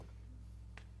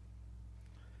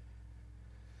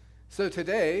So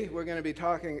today we're going to be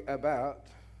talking about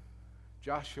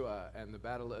Joshua and the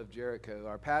Battle of Jericho.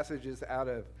 Our passage is out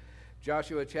of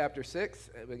Joshua chapter 6,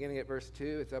 beginning at verse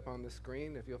 2. It's up on the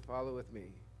screen if you'll follow with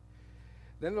me.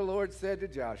 Then the Lord said to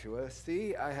Joshua,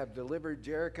 "See, I have delivered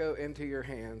Jericho into your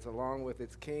hands, along with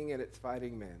its king and its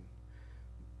fighting men.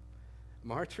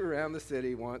 March around the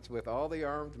city once with all the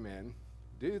armed men.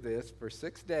 Do this for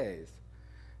 6 days.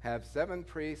 Have 7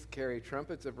 priests carry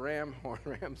trumpets of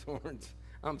ram's horns."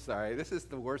 I'm sorry, this is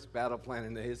the worst battle plan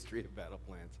in the history of battle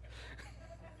plans.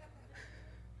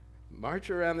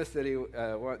 March around the city,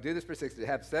 do this for 6 days.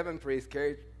 Have 7 priests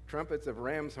carry trumpets of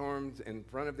ram's horns in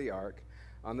front of the ark.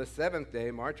 On the 7th day,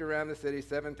 march around the city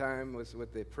 7 times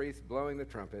with the priests blowing the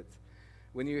trumpets.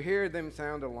 When you hear them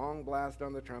sound a long blast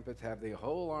on the trumpets, have the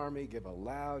whole army give a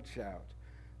loud shout.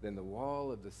 Then the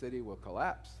wall of the city will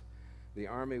collapse, the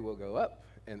army will go up,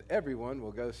 and everyone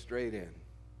will go straight in.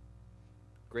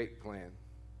 Great plan.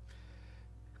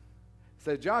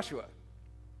 So Joshua,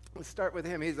 let's start with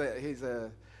him. He's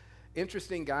a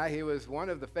interesting guy. He was one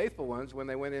of the faithful ones when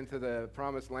they went into the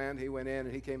promised land. He went in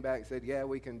and he came back and said, "Yeah,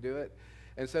 we can do it."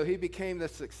 And so he became the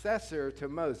successor to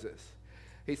Moses.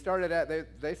 He started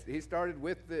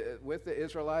with the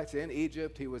Israelites in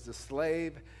Egypt. He was a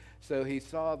slave, so he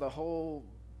saw the whole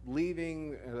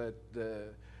leaving,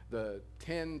 the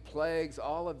 10 plagues.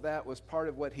 All of that was part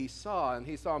of what he saw. And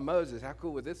he saw Moses. How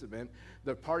cool would this have been?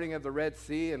 The parting of the Red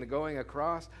Sea and the going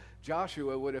across.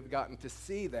 Joshua would have gotten to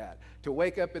see that. To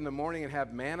wake up in the morning and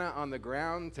have manna on the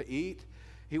ground to eat,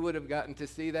 he would have gotten to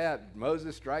see that.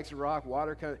 Moses strikes a rock,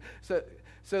 water comes.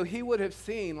 So he would have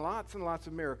seen lots and lots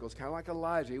of miracles, kind of like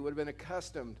Elijah. He would have been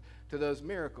accustomed to those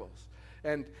miracles.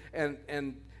 And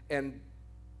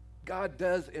God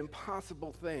does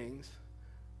impossible things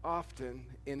often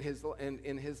in his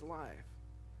life.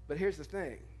 But here's the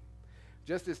thing.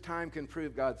 Just as time can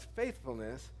prove God's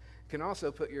faithfulness, it can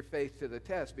also put your faith to the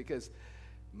test, because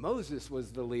Moses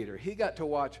was the leader. He got to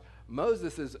watch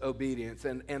Moses' obedience,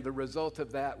 and the result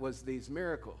of that was these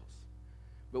miracles.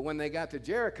 But when they got to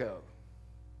Jericho,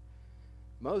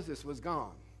 Moses was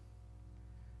gone.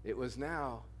 It was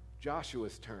now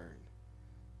Joshua's turn.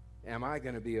 Am I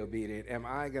going to be obedient? Am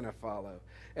I going to follow?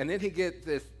 And then he gets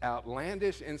this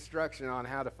outlandish instruction on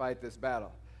how to fight this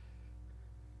battle.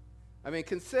 I mean,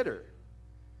 consider,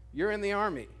 you're in the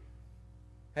army.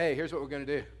 Hey, here's what we're going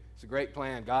to do. It's a great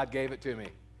plan. God gave it to me.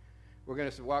 We're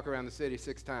going to walk around the city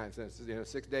 6 times. That's,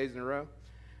 6 days in a row.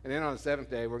 And then on the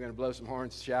 7th day, we're going to blow some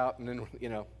horns, shout, and then,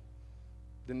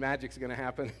 then magic's going to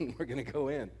happen, and we're going to go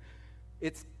in.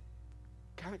 It's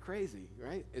kind of crazy,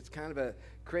 right? It's kind of a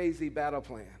crazy battle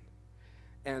plan.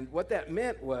 And what that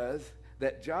meant was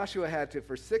that Joshua had to,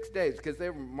 for 6 days, because they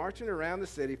were marching around the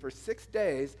city for 6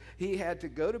 days, he had to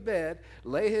go to bed,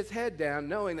 lay his head down,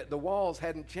 knowing that the walls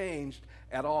hadn't changed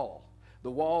at all.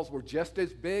 The walls were just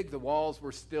as big. The walls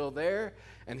were still there.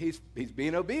 And he's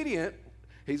being obedient.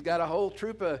 He's got a whole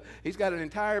he's got an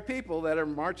entire people that are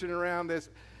marching around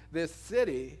this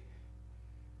city.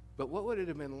 But what would it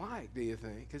have been like, do you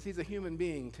think? Because he's a human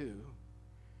being too.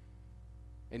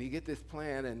 And you get this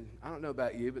plan, and I don't know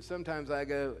about you, but sometimes I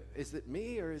go, is it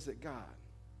me or is it God?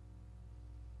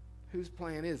 Whose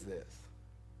plan is this?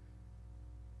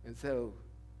 And so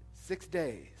 6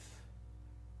 days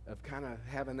of kind of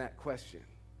having that question.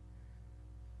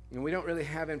 And we don't really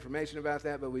have information about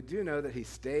that, but we do know that he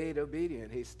stayed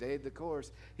obedient. He stayed the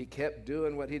course. He kept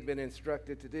doing what he'd been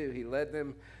instructed to do. He led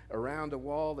them around a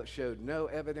wall that showed no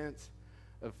evidence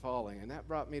of falling. And that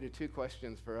brought me to 2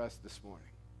 questions for us this morning.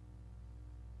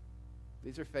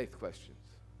 These are faith questions.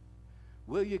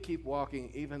 Will you keep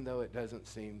walking even though it doesn't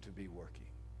seem to be working?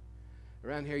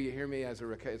 Around here you hear me as a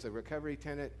recovery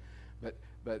tenet, but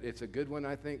it's a good one,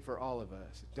 I think, for all of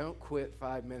us. Don't quit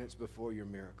 5 minutes before your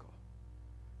miracle.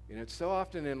 It's so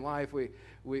often in life we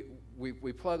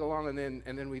plug along and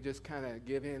then we just kind of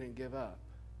give in and give up.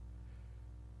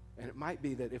 And it might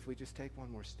be that if we just take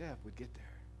one more step, we'd get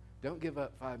there. Don't give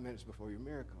up 5 minutes before your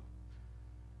miracle.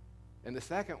 And the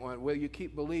second one, will you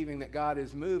keep believing that God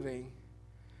is moving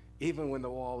even when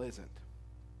the wall isn't?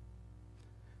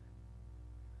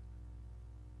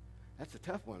 That's a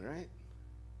tough one, right?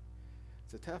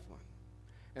 It's a tough one.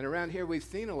 And around here, we've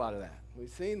seen a lot of that. We've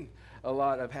seen a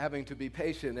lot of having to be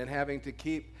patient and having to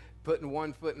keep putting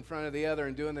one foot in front of the other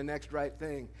and doing the next right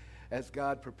thing as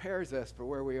God prepares us for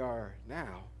where we are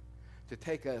now to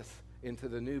take us into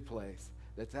the new place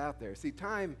that's out there. See,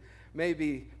 time may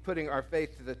be putting our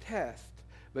faith to the test,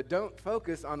 but don't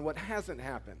focus on what hasn't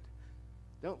happened.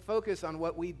 Don't focus on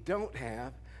what we don't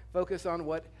have. Focus on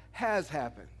what has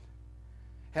happened.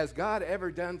 Has God ever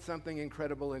done something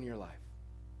incredible in your life?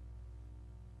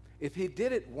 If he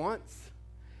did it once,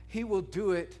 he will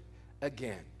do it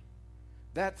again.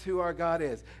 That's who our God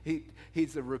is.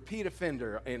 He's a repeat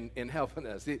offender in helping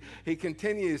us. He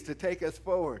continues to take us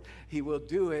forward. He will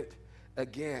do it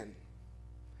again.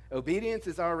 Obedience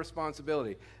is our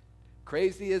responsibility.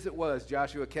 Crazy as it was,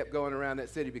 Joshua kept going around that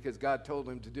city because God told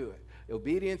him to do it.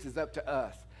 Obedience is up to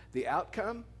us. The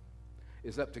outcome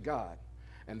is up to God.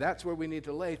 And that's where we need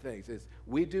to lay things, is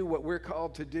we do what we're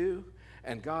called to do,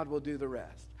 and God will do the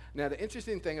rest. Now, the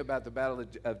interesting thing about the Battle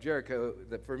of Jericho,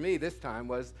 that for me this time,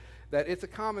 was that it's a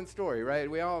common story,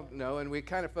 right? We all know, and we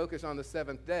kind of focus on the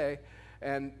seventh day.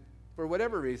 And for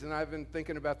whatever reason, I've been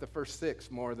thinking about the first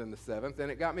 6 more than the seventh, and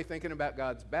it got me thinking about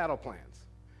God's battle plans.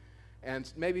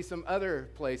 And maybe some other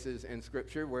places in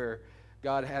Scripture where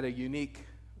God had a unique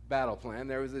battle plan.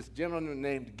 There was this gentleman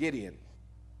named Gideon.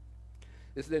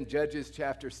 This is in Judges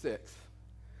chapter 6.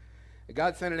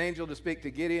 God sent an angel to speak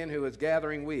to Gideon, who was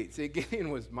gathering wheat. See,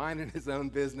 Gideon was minding his own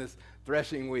business,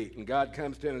 threshing wheat. And God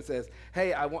comes to him and says,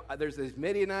 hey, there's these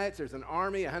Midianites. There's an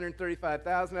army,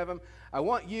 135,000 of them. I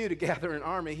want you to gather an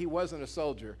army. He wasn't a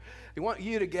soldier. I want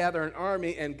you to gather an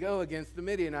army and go against the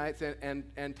Midianites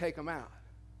and take them out.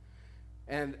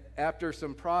 And after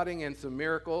some prodding and some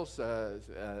miracles,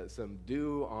 some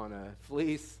dew on a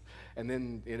fleece, and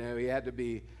then,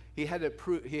 he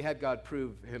had God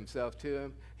prove himself to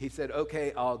him. He said,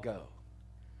 okay, I'll go.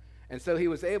 And so he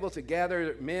was able to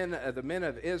gather the men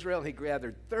of Israel. He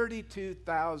gathered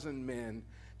 32,000 men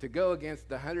to go against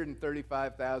the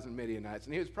 135,000 Midianites.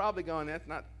 And he was probably going, that's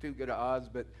not too good of odds,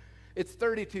 but it's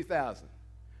 32,000.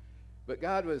 But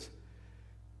God was,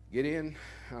 Gideon,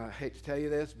 I hate to tell you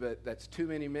this, but that's too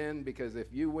many men, because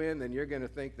if you win, then you're going to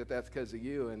think that that's because of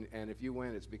you, and if you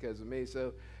win, it's because of me.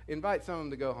 So invite some of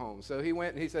them to go home. So he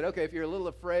went and he said, okay, if you're a little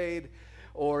afraid,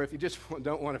 or if you just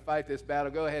don't want to fight this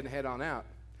battle, go ahead and head on out.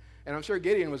 And I'm sure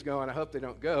Gideon was going, I hope they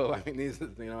don't go. I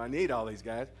mean, I need all these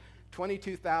guys.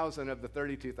 22,000 of the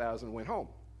 32,000 went home.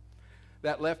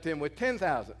 That left him with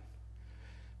 10,000.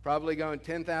 Probably going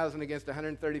 10,000 against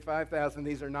 135,000.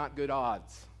 These are not good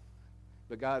odds.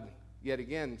 But God yet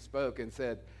again spoke and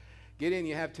said, Gideon,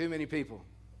 you have too many people.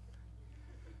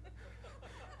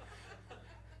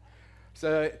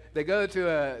 So they go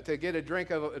to get a drink,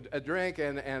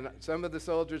 and some of the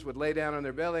soldiers would lay down on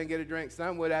their belly and get a drink.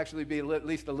 Some would actually be at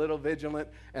least a little vigilant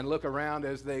and look around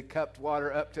as they cupped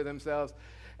water up to themselves.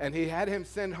 And he had him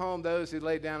send home those who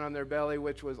laid down on their belly,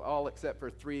 which was all except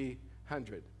for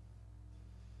 300.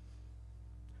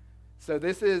 So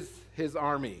this is his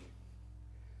army.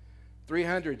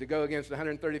 300 to go against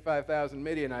 135,000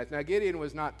 Midianites. Now, Gideon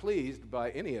was not pleased by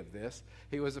any of this.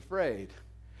 He was afraid.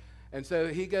 And so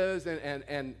he goes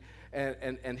and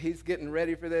he's getting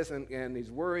ready for this, and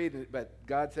he's worried, but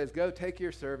God says, go take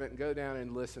your servant and go down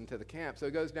and listen to the camp. So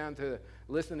he goes down to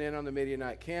listen in on the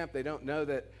Midianite camp. They don't know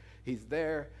that he's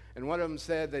there. And one of them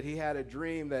said that he had a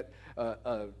dream that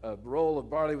a roll of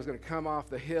barley was going to come off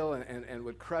the hill and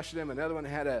would crush them. Another one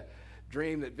had a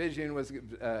dream that Gideon was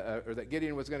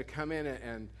going to come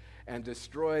in and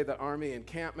destroy the army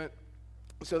encampment.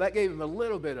 So that gave him a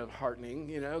little bit of heartening,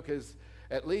 because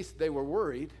at least they were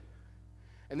worried.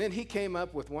 And then he came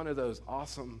up with one of those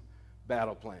awesome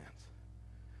battle plans.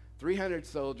 300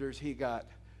 soldiers. He got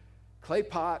clay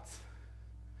pots,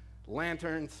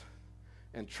 lanterns,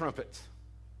 and trumpets.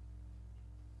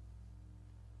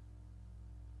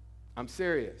 I'm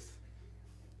serious.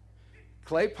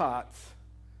 Clay pots,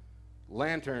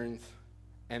 lanterns,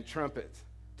 and trumpets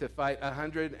to fight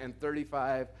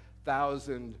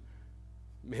 135,000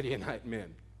 Midianite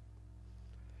men.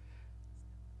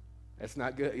 That's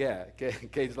not good. Yeah,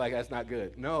 Kate's like, that's not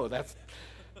good. No,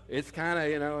 it's kind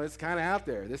of out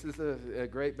there. This is a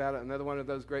great battle, another one of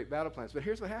those great battle plans. But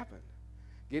here's what happened.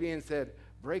 Gideon said,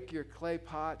 break your clay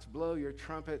pots, blow your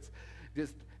trumpets,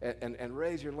 and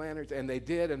raise your lanterns. And they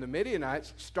did, and the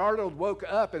Midianites, startled, woke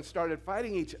up and started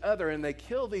fighting each other, and they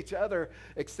killed each other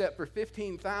except for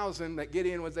 15,000 that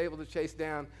Gideon was able to chase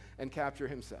down and capture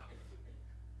himself.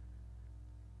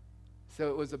 So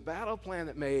it was a battle plan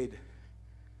that made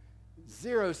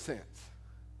 0 sense.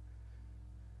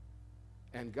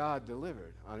 And God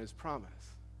delivered on his promise.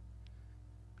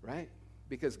 Right?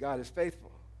 Because God is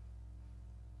faithful.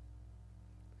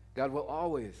 God will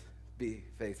always be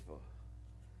faithful.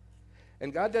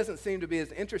 And God doesn't seem to be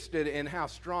as interested in how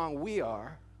strong we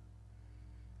are.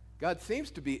 God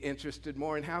seems to be interested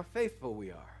more in how faithful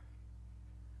we are.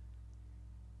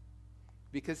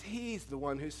 Because he's the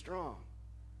one who's strong.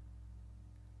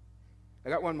 I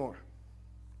got one more.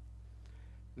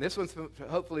 And this one's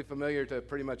hopefully familiar to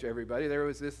pretty much everybody. There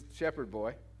was this shepherd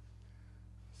boy.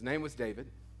 His name was David.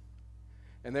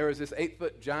 And there was this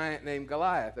 8-foot giant named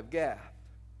Goliath of Gath.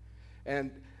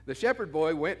 And the shepherd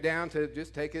boy went down to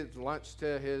just take his lunch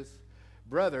to his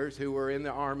brothers who were in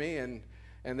the army, and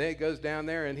then he goes down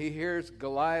there and he hears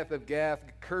Goliath of Gath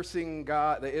cursing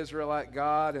God, the Israelite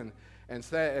God,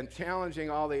 and challenging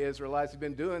all the Israelites. He's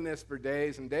been doing this for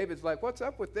days, and David's like, what's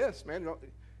up with this, man?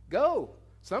 Go.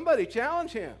 Somebody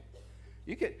challenge him.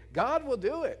 God will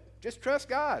do it. Just trust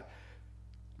God.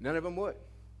 None of them would.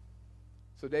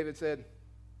 So David said,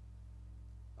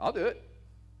 I'll do it.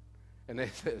 And they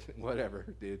said, whatever,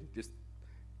 dude. Just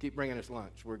keep bringing us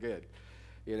lunch. We're good.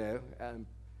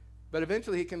 But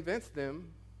eventually he convinced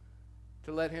them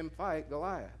to let him fight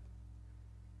Goliath.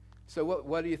 So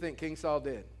what do you think King Saul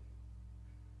did?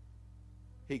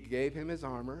 He gave him his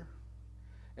armor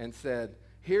and said,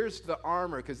 here's the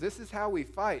armor, because this is how we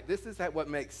fight. This is what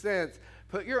makes sense.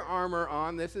 Put your armor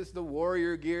on. This is the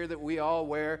warrior gear that we all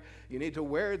wear. You need to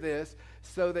wear this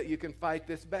so that you can fight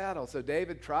this battle. So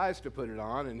David tries to put it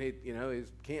on, and he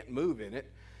can't move in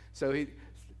it. So he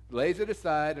lays it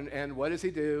aside, and what does he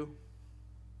do?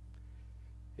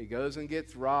 He goes and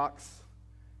gets rocks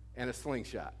and a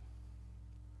slingshot.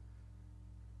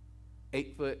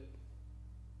 8-foot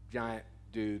giant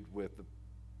dude with a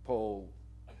pole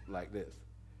like this,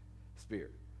 spear.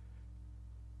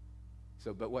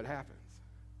 But what happens?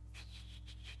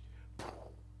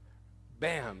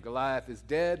 Bam, Goliath is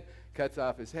dead, cuts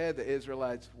off his head, the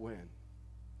Israelites win.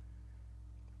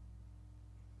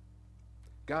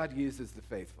 God uses the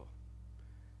faithful.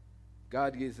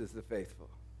 God uses the faithful.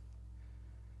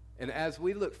 And as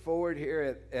we look forward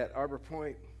here at Arbor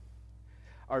Point,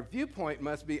 our viewpoint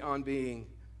must be on being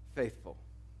faithful.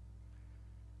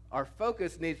 Our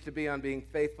focus needs to be on being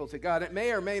faithful to God. It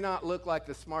may or may not look like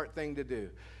the smart thing to do.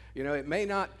 It may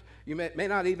not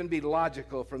even be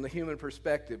logical from the human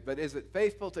perspective, but is it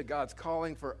faithful to God's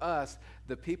calling for us,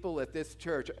 the people at this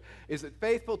church? Is it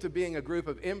faithful to being a group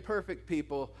of imperfect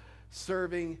people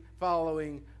serving,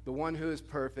 following the one who is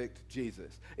perfect,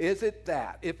 Jesus? Is it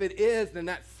that? If it is, then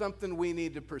that's something we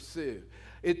need to pursue.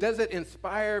 Does it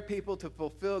inspire people to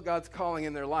fulfill God's calling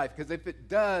in their life? Because if it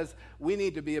does, we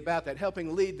need to be about that,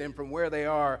 helping lead them from where they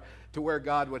are to where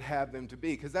God would have them to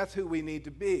be, because that's who we need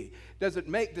to be. Does it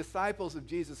make disciples of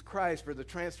Jesus Christ for the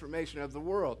transformation of the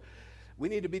world? We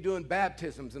need to be doing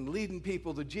baptisms and leading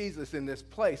people to Jesus in this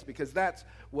place, because that's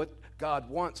what God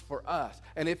wants for us.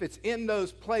 And if it's in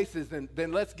those places,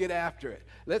 then let's get after it.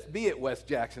 Let's be at West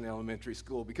Jackson Elementary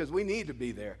School, because we need to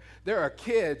be there. There are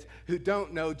kids who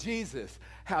don't know Jesus.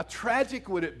 How tragic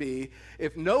would it be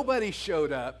if nobody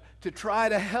showed up to try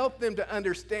to help them to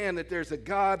understand that there's a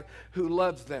God who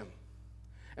loves them?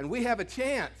 And we have a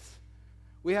chance.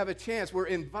 We have a chance. We're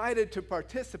invited to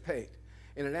participate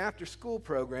in an after-school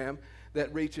program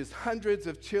that reaches hundreds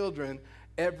of children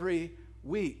every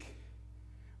week.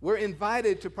 We're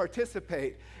invited to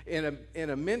participate in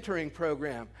a mentoring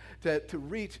program to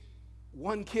reach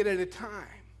one kid at a time.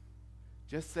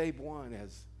 Just save one,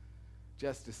 as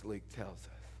Justice League tells us.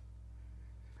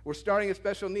 We're starting a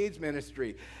special needs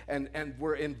ministry, and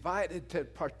we're invited to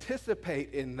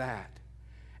participate in that.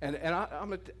 And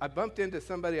I bumped into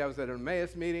somebody, I was at an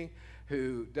Emmaus meeting,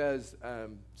 who does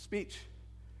speech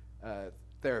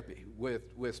therapy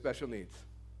with special needs.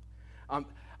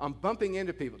 I'm bumping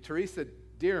into people. Teresa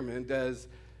Dearman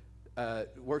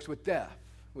works with deaf.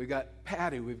 We've got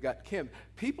Patty, we've got Kim.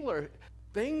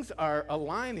 Things are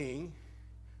aligning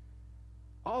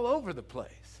all over the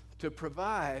place to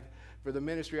provide for the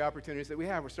ministry opportunities that we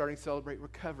have. We're starting to celebrate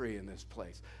recovery in this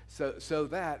place so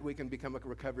that we can become a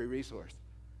recovery resource.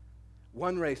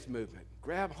 One race movement.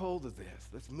 Grab hold of this.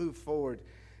 Let's move forward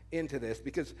into this,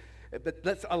 but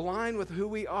let's align with who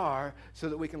we are so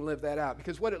that we can live that out.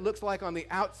 Because what it looks like on the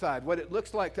outside, what it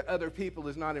looks like to other people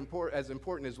is not as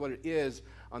important as what it is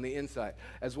on the inside,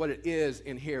 as what it is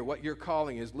in here. What your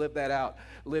calling is, live that out.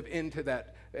 Live into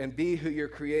that and be who you're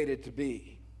created to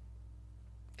be.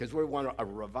 Because we want a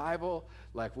revival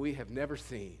like we have never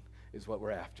seen is what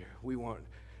we're after. We want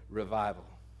revival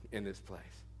in this place.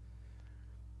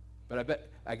 But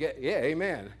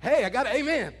amen. Hey, I got an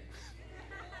amen.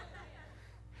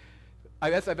 I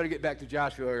guess I better get back to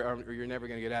Joshua or you're never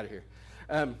going to get out of here.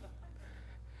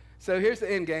 So here's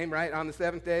the end game, right? On the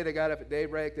seventh day, they got up at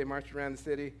daybreak. They marched around the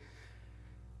city.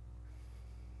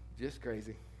 Just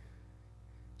crazy.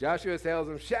 Joshua tells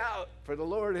them, shout, for the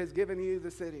Lord has given you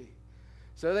the city.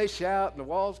 So they shout, and the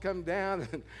walls come down,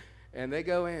 and they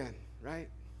go in, right?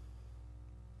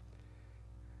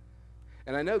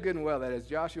 And I know good and well that as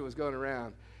Joshua was going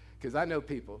around, because I know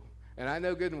people, and I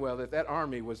know good and well that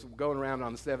army was going around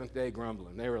on the seventh day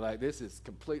grumbling. They were like, this is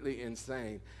completely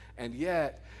insane. And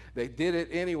yet, they did it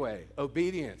anyway.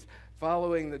 Obedience,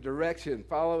 following the direction,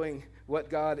 following what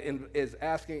God is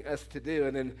asking us to do,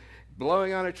 and then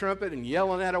blowing on a trumpet and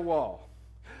yelling at a wall.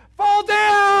 Fall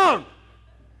down!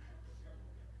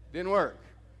 Didn't work.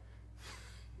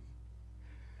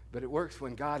 But it works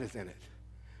when God is in it.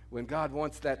 When God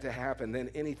wants that to happen, then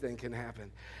anything can happen.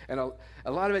 And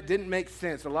a lot of it didn't make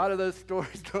sense. A lot of those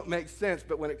stories don't make sense,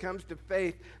 but when it comes to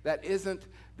faith, that isn't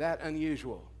that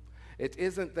unusual. It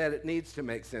isn't that it needs to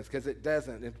make sense, because it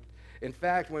doesn't. In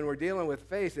fact, when we're dealing with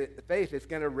faith, it's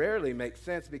going to rarely make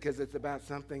sense because it's about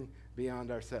something beyond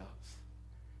ourselves.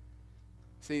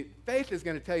 See, faith is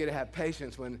going to tell you to have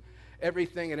patience when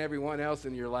everything and everyone else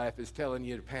in your life is telling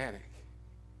you to panic.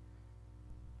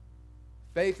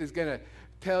 Faith is going to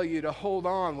tell you to hold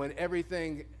on when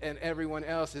everything and everyone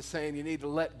else is saying you need to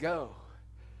let go.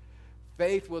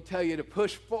 Faith will tell you to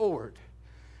push forward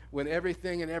when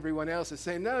everything and everyone else is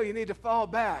saying, no, you need to fall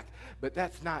back. But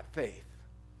that's not faith.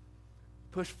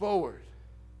 Push forward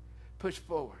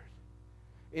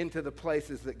into the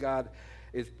places that God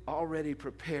is already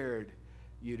prepared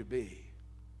you to be.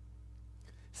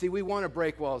 See, we want to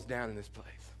break walls down in this place.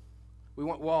 We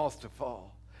want walls to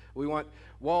fall. We want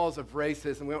walls of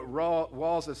racism. We want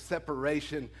walls of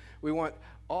separation. We want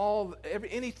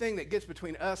anything that gets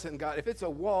between us and God. If it's a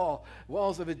wall,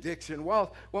 walls of addiction, we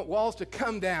want walls to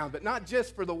come down, but not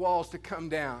just for the walls to come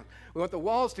down. We want the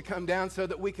walls to come down so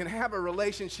that we can have a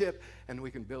relationship and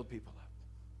we can build people up.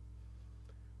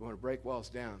 We want to break walls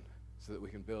down so that we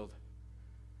can build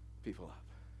people up.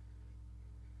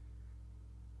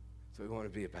 So we want to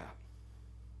be about